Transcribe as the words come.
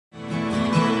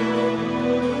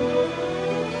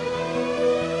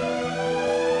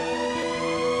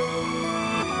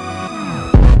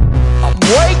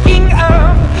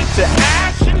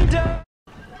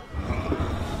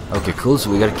Cool,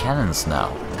 so we got cannons now.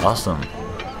 Awesome.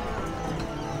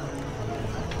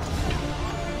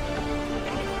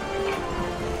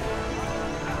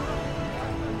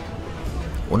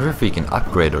 Wonder if we can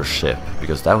upgrade our ship,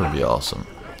 because that would be awesome.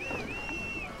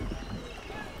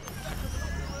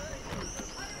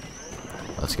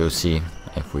 Let's go see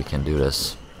if we can do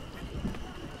this.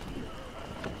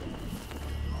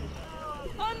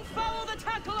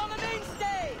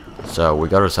 So we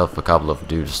got ourselves a couple of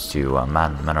dudes to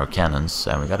man our cannons,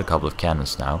 and we got a couple of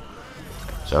cannons now.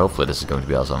 So hopefully this is going to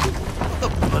be awesome. What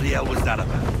the bloody hell was that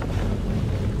about?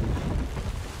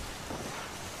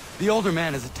 The older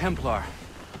man is a Templar.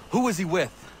 Who was he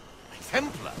with? A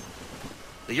Templar?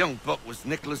 The young buck was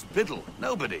Nicholas Biddle.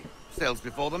 Nobody. Sails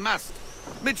before the mast.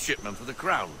 Midshipman for the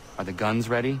Crown. Are the guns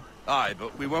ready? Aye,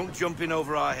 but we won't jump in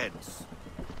over our heads.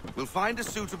 We'll find a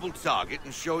suitable target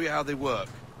and show you how they work.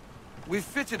 We've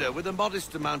fitted her with a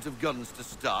modest amount of guns to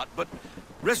start, but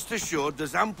rest assured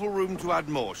there's ample room to add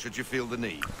more should you feel the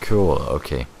need. Cool,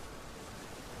 okay.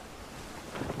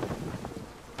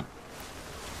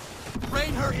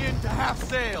 Rein her in to half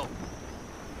sail.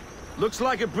 Looks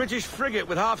like a British frigate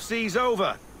with half seas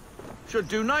over. Should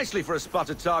do nicely for a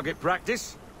spotted target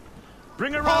practice.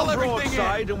 Bring her round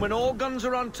broadside, and when all guns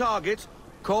are on target,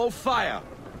 call fire.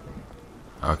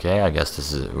 Okay, I guess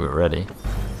this is we're ready.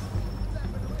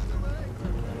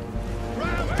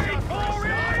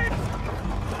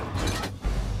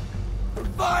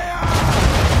 Fire!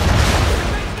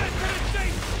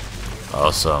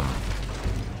 Awesome.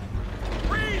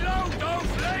 Reload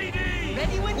those ladies!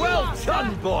 Well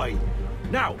done, boy!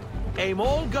 Now, aim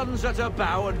all guns at her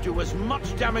bow and do as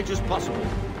much damage as possible.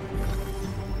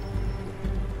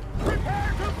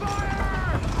 Prepare to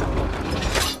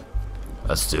fire!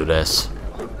 Let's do this.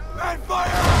 And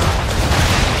fire!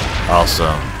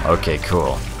 Awesome. Okay,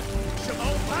 cool. Some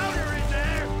old powder in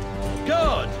there!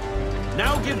 Good!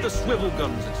 Now give the swivel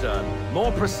guns a turn.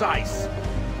 More precise.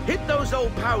 Hit those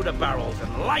old powder barrels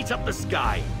and light up the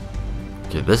sky.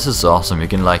 Okay, this is awesome. You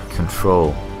can like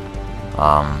control.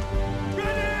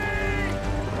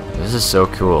 This is so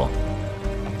cool.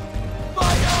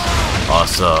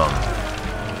 Awesome.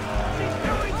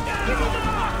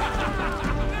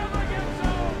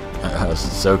 This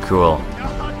is so cool.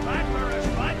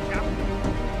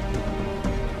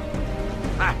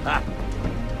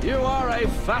 You are a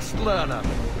fast learner.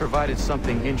 Provided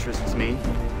something interests me.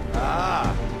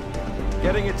 Ah,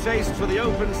 getting a taste for the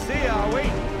open sea, are we?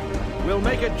 We'll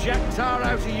make a jack tar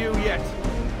out of you yet.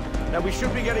 Now we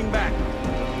should be getting back.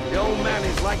 The old man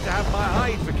is like to have my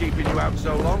hide for keeping you out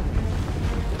so long.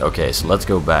 Okay, so let's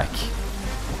go back.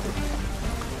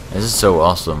 This is so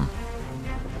awesome.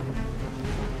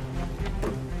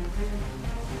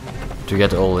 To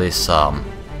get all these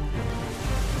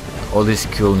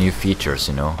cool new features,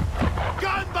 you know.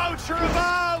 Gunboats are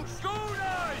about!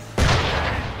 Schooners!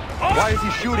 Why is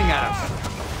he shooting at us?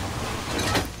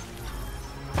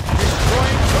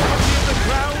 Destroying property of the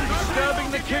crown, disturbing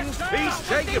the king's peace,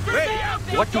 take your pick!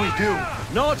 What do we do?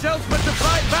 Naught else but to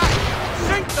fight back!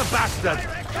 Sink the bastard!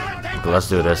 Okay, let's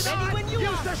do this.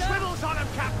 Use the swivels on him,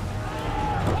 Captain!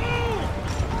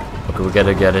 Okay, we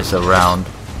gotta get this around.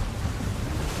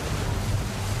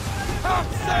 Half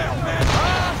sail, men!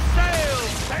 Half sail!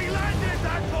 They landed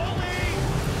that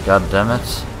bully! God damn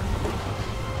it.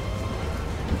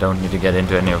 Don't need to get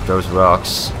into any of those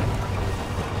rocks.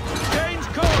 Change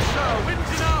course, sir!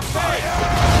 Winds in our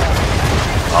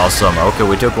face! Awesome. Okay,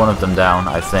 we took one of them down,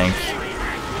 I think.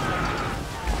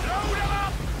 Load him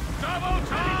up! Double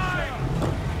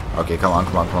time! Okay, come on,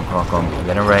 come on, come on, come on, come on.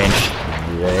 Get in range.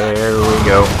 There we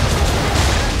go.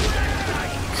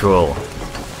 Cool.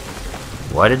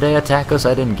 Why did they attack us?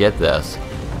 I didn't get that.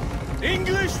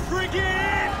 English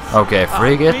frigate! Okay,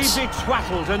 frigates. Big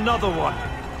twattled, another one.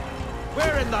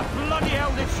 Where in the bloody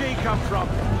hell did she come from?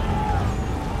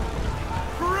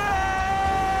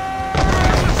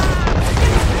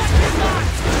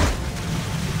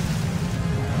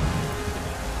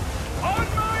 On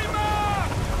my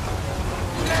mark!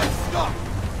 Let's stop!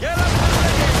 Get up the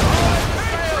frigate! All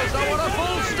sails! I want a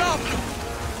full stop!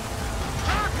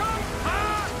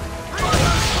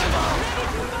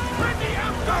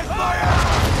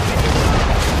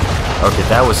 Okay,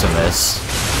 that was a miss.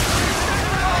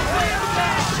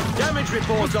 Damage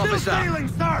report, officer.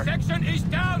 Section is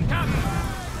down, Captain.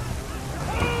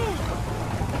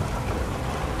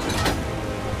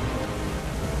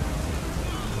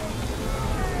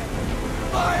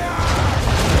 Fire!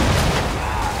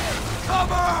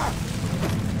 Cover!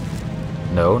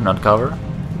 No, not cover.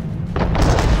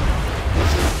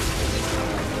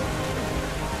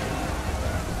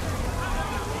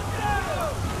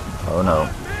 Oh no.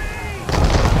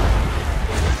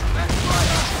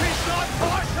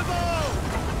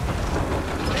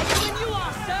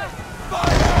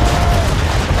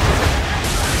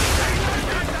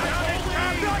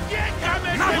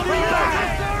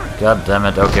 God damn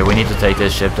it. Okay, we need to take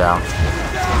this ship down.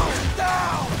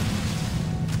 Down!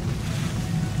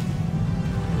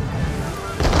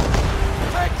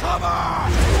 Take cover!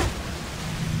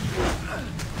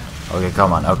 Okay,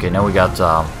 come on. Okay, now we got it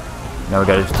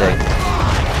to take.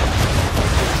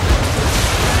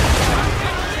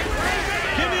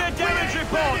 Give me a damage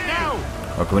report now!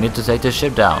 Okay, we need to take this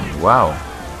ship down. Wow.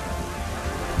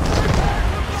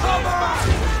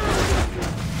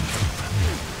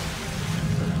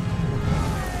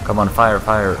 Come on, fire,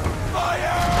 fire.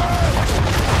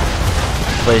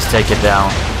 Please take it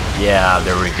down. Yeah,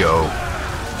 there we go.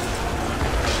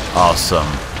 Awesome.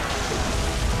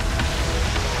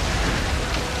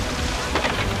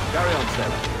 Carry on,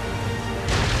 Stella.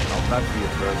 I'll back for your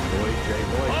first voyage,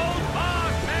 J-boy.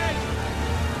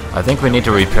 I think we need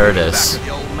to repair this.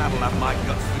 The old man will have my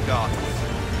guts regardless.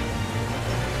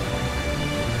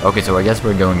 Okay, so I guess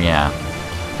we're going,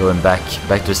 going back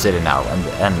to the city now,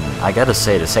 and I gotta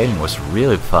say the sailing was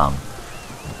really fun.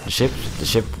 The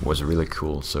ship was really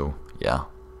cool, so yeah.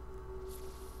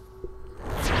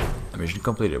 Mission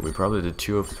completed. We probably did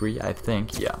 2 of 3, I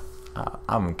think. Yeah,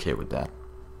 I'm okay with that.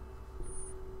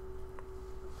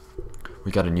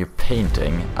 We got a new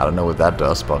painting. I don't know what that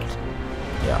does, but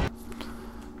yeah.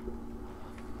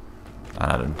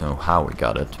 And I don't know how we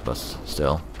got it, but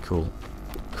still, cool.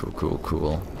 Cool, cool,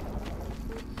 cool.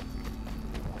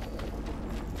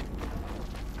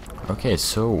 Okay,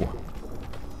 so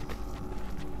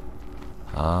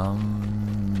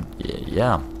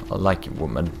yeah, I like a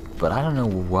woman, but I don't know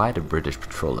why the British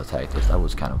patrol attacked us. That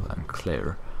was kind of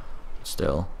unclear.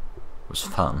 Still, it was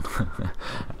fun.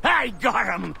 I got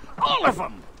 'em! All of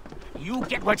 'em! You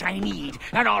get what I need,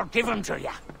 and I'll give 'em to you.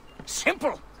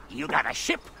 Simple. You got a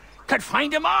ship. Could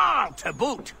find 'em all to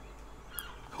boot.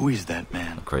 Who is that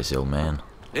man? Crazy old man.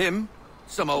 Him?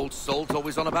 Some old salt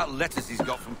always on about letters he's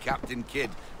got from Captain Kidd.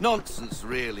 Nonsense,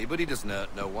 really, but he doesn't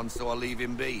hurt no one, so I'll leave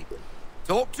him be.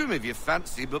 Talk to him if you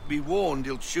fancy, but be warned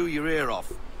he'll chew your ear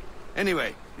off.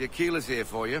 Anyway, the Aquila's here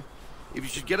for you. If you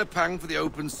should get a pang for the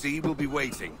open sea, we'll be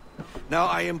waiting. Now,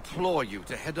 I implore you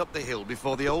to head up the hill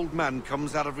before the old man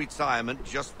comes out of retirement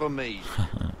just for me.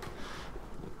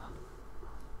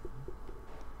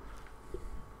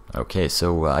 Okay,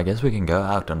 so I guess we can go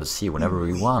out on the sea whenever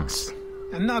we want.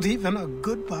 And not even a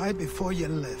goodbye before you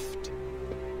left.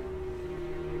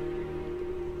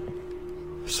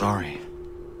 Sorry.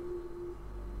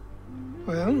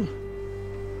 Well,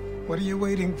 what are you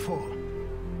waiting for?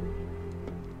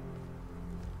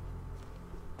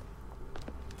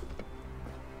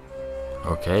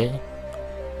 Okay.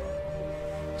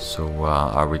 So,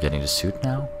 are we getting the suit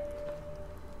now?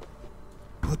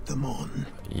 Put them on.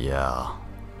 Yeah.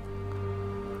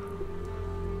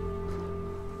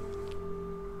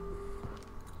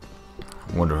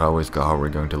 Wonder how we're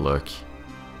going to look.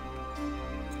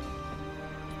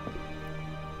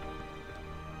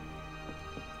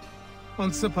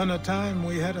 Once upon a time,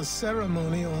 we had a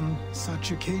ceremony on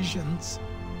such occasions.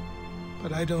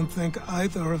 But I don't think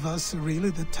either of us are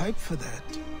really the type for that.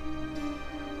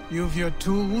 You've your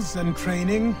tools and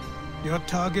training, your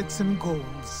targets and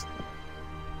goals.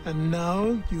 And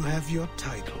now you have your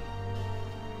title.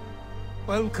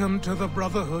 Welcome to the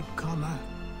Brotherhood, Connor.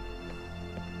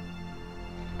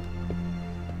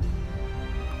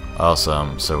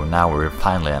 Awesome, so now we're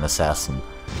finally an assassin.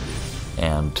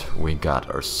 And we got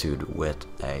our suit with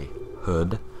a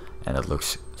hood, and it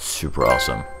looks super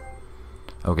awesome.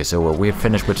 Okay, so we're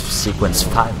finished with sequence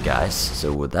 5, guys,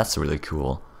 so that's really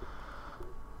cool.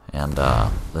 And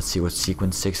let's see what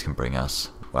sequence 6 can bring us.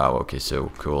 Wow, okay, so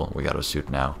cool, we got our suit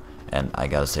now. And I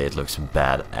gotta say, it looks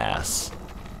badass.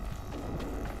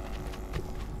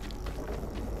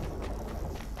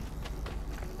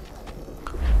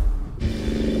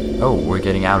 Oh, we're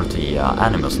getting out of the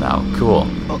animals now. Cool.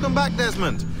 Welcome back,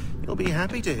 Desmond. You'll be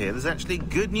happy to hear there's actually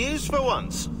good news for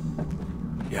once.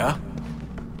 Yeah?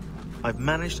 I've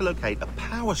managed to locate a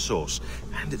power source,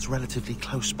 and it's relatively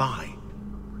close by.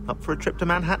 Up for a trip to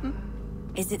Manhattan?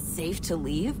 Is it safe to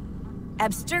leave?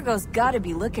 Abstergo's gotta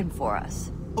be looking for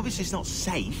us. Obviously it's not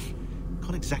safe.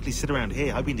 Can't exactly sit around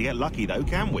here hoping to get lucky, though,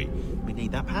 can we? We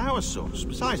need that power source.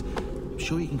 Besides, I'm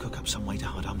sure you can cook up some way to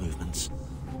hide our movements.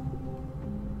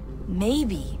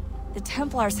 Maybe. The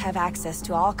Templars have access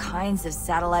to all kinds of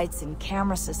satellites and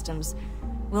camera systems.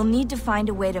 We'll need to find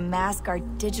a way to mask our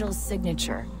digital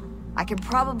signature. I can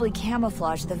probably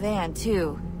camouflage the van,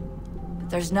 too. But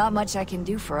there's not much I can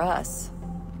do for us.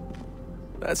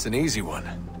 That's an easy one.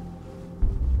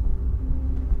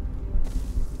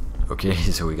 Okay,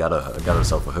 so we got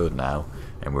ourselves a hood now,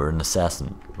 and we're an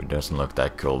assassin. It doesn't look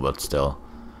that cool, but still,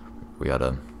 we got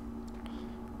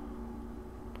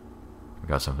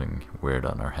got something weird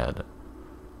on our head.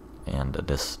 And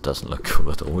this doesn't look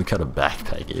cool at all. We got a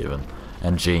backpack even.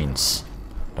 And jeans.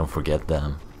 Don't forget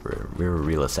them. We're a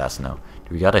real assassin now.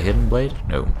 Do we got a hidden blade?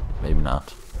 No, maybe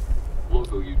not.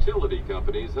 Local utility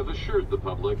companies have assured the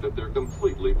public that they're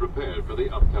completely prepared for the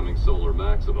upcoming solar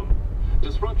maximum.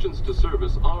 Disruptions to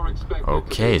service are expected.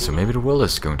 Okay, so maybe the world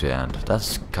is going to end.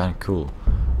 That's kind of cool.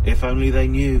 If only they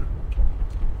knew.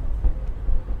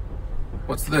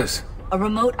 What's this? A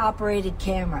remote-operated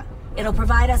camera. It'll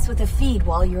provide us with a feed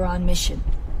while you're on mission.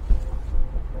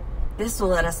 This will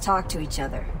let us talk to each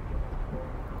other.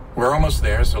 We're almost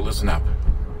there, so listen up.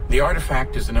 The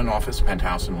artifact is in an office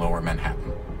penthouse in Lower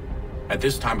Manhattan. At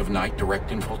this time of night,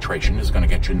 direct infiltration is going to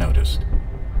get you noticed.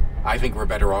 I think we're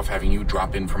better off having you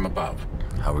drop in from above.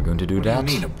 How are we going to do that? What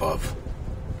do you mean above?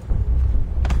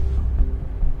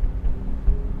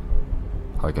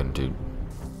 How are we going to do...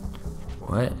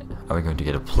 What? Are we going to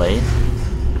get a plane?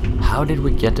 How did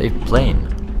we get a plane?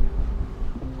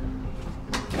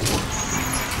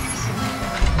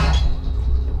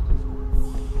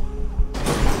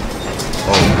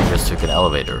 Oh, we just took an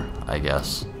elevator, I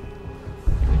guess.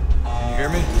 Can you hear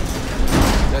me?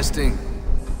 Testing.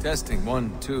 Testing.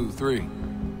 1, 2, 3.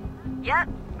 Yep,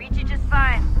 read you just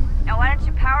fine. Now why don't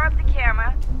you power up the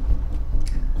camera?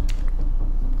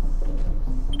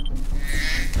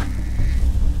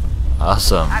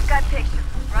 Awesome. I've got pictures.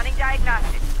 Running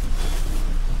diagnostics.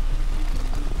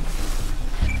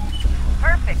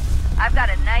 Perfect. I've got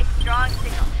a nice, strong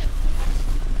signal.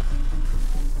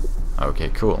 Okay,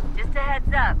 cool. Just a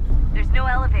heads up. There's no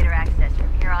elevator access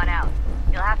from here on out.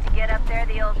 You'll have to get up there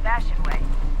the old-fashioned way.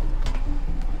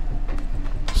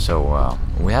 So,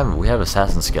 we have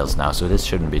assassin skills now, so this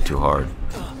shouldn't be too hard.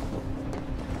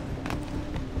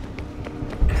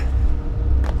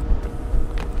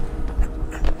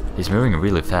 He's moving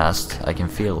really fast. I can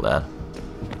feel that.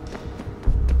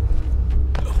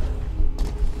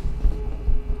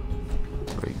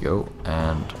 There we go,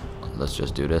 and let's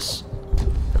just do this.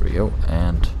 There we go,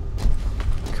 and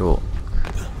cool.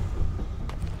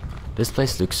 This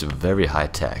place looks very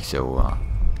high-tech, so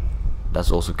that's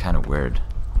also kind of weird.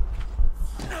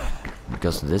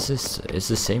 Because it's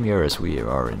the same year as we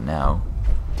are in now.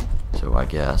 So I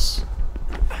guess...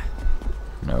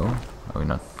 No? Are we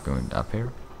not going up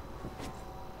here?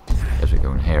 Guess we're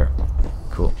going here.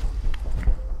 Cool.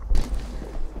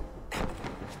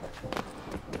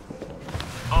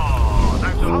 Oh,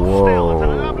 that's a whole still. It's a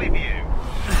lovely view.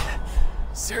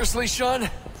 Seriously, Sean?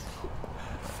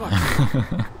 Fuck.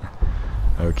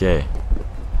 Okay.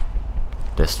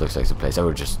 This looks like the place. I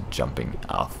was just jumping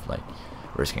off, like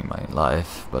risking my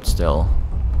life, but still.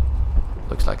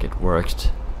 Looks like it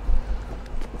worked.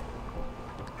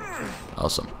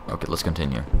 Awesome. Okay, let's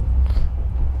continue.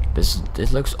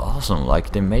 This looks awesome.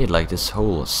 Like they made like this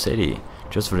whole city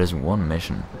just for this one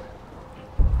mission,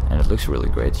 and it looks really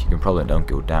great. You can probably don't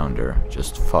go down there,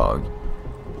 just fog.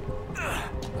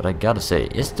 But I gotta say,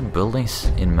 is the buildings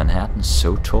in Manhattan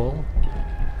so tall?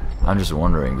 I'm just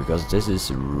wondering, because this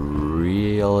is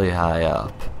really high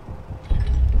up.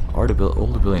 Are all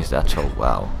the buildings that tall?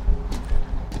 Wow.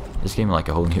 This gave me like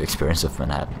a whole new experience of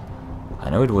Manhattan. I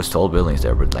know it was tall buildings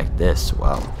there, but like this,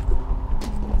 wow.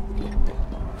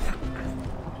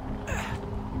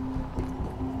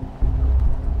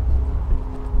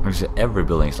 Every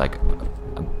building is like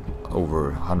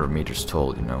over 100 meters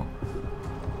tall, you know.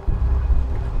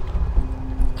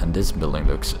 And this building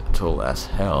looks tall as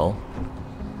hell.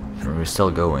 And we're still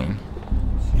going.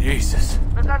 Jesus.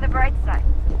 Look on the bright side.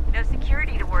 No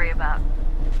security to worry about.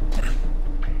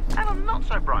 And on not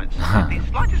so bright side, the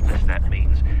slightest misstep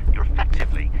means you're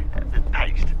effectively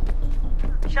paged.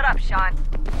 Shut up, Sean.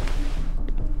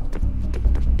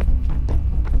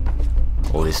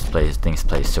 All these things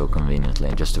play so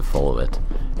conveniently just to follow it.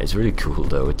 It's really cool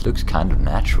though. It looks kind of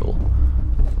natural.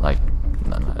 Like,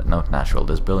 not natural.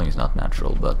 This building is not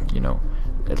natural, but you know,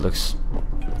 it looks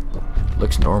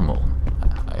normal.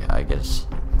 I guess.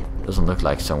 It doesn't look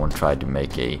like someone tried to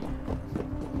make a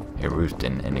route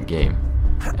in a game,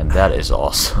 and that is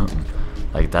awesome.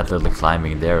 Like that little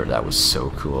climbing there, that was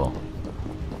so cool.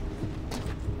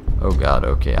 Oh god,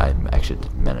 okay, I actually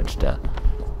managed that.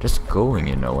 Just going,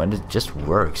 you know, and it just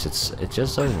works. It's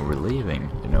just so relieving,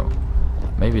 you know.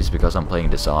 Maybe it's because I'm playing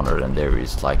Dishonored and there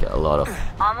is like a lot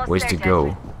of ways to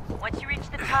go. Once you reach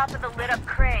the top of the lit-up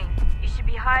crane, you should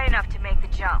be high enough to make the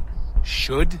jump.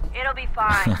 Should? It'll be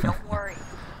fine. Don't worry.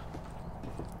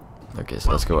 Okay, so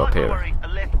let's go up here. Worry a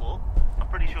little. I'm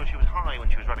pretty sure she was high when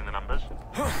she was running the numbers.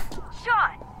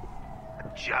 Sean.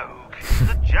 A joke. It was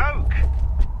a joke.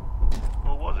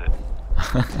 Or was it?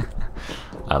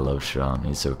 I love Sean,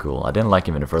 he's so cool. I didn't like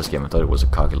him in the first game, I thought he was a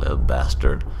cocky little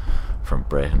bastard from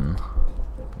Britain.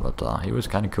 But he was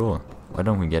kinda cool. Why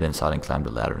don't we get inside and climb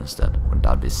the ladder instead? Wouldn't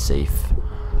that be safe?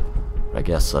 But I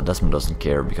guess Desmond doesn't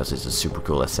care because he's a super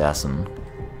cool assassin.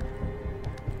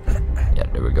 Yeah,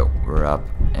 there we go. We're up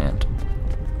and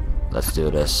let's do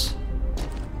this.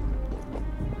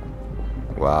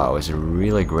 Wow, it's a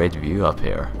really great view up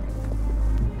here.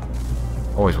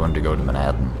 Always wanted to go to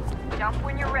Manhattan. Jump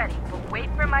when you're ready, but wait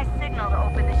for my signal to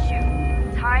open the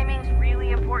chute. Timing's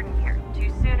really important here. Too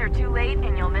soon or too late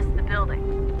and you'll miss the building.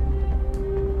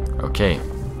 Okay,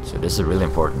 so this is really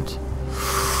important.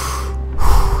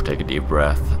 Take a deep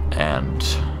breath and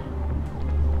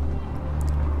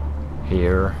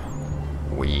here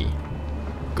we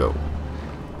go.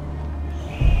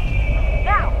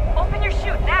 Now! Open your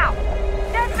chute, now!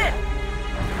 Desmond!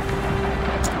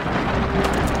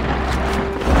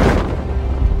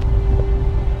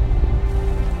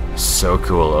 So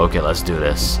cool. Okay, let's do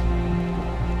this.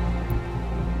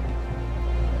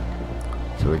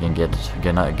 So we can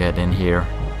get in here.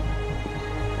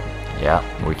 Yeah,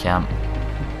 we can.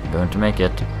 Going to make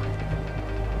it.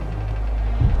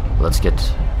 Let's get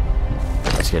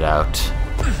out.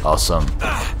 Awesome.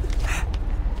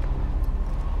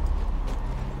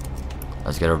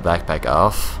 Let's get our backpack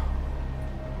off.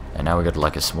 And now we got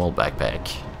like a small backpack.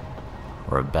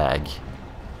 Or a bag.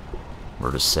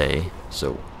 Or to say.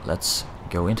 So let's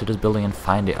go into this building and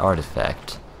find the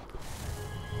artifact.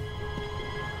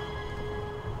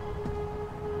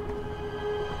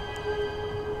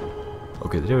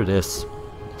 Okay, there it is.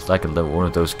 It's like one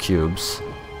of those cubes.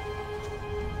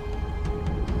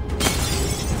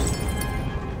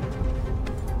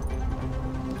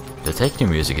 The techno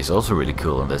music is also really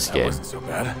cool in this game. Wasn't so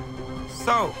bad.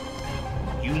 So,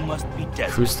 you must be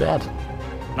Desmond. Who's that?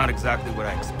 Not exactly what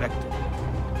I expected.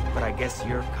 But I guess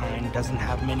your kind doesn't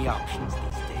have many options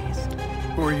these days.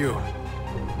 Who are you?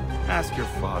 Ask your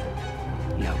father.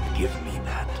 Now give me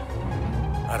that.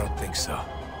 I don't think so.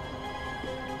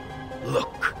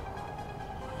 Look,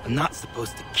 I'm not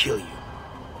supposed to kill you,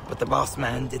 but the boss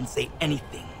man didn't say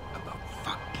anything about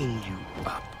fucking you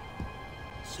up.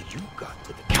 So you got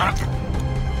to the counter.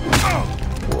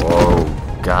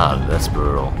 Whoa, God, that's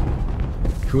brutal.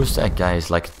 Who's that guy? Is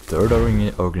like third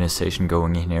organization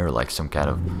going in here, like some kind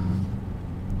of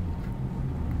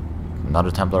another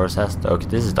Templar assassin? Okay,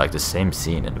 this is like the same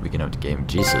scene at the beginning of the game.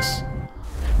 Jesus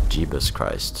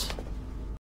Christ.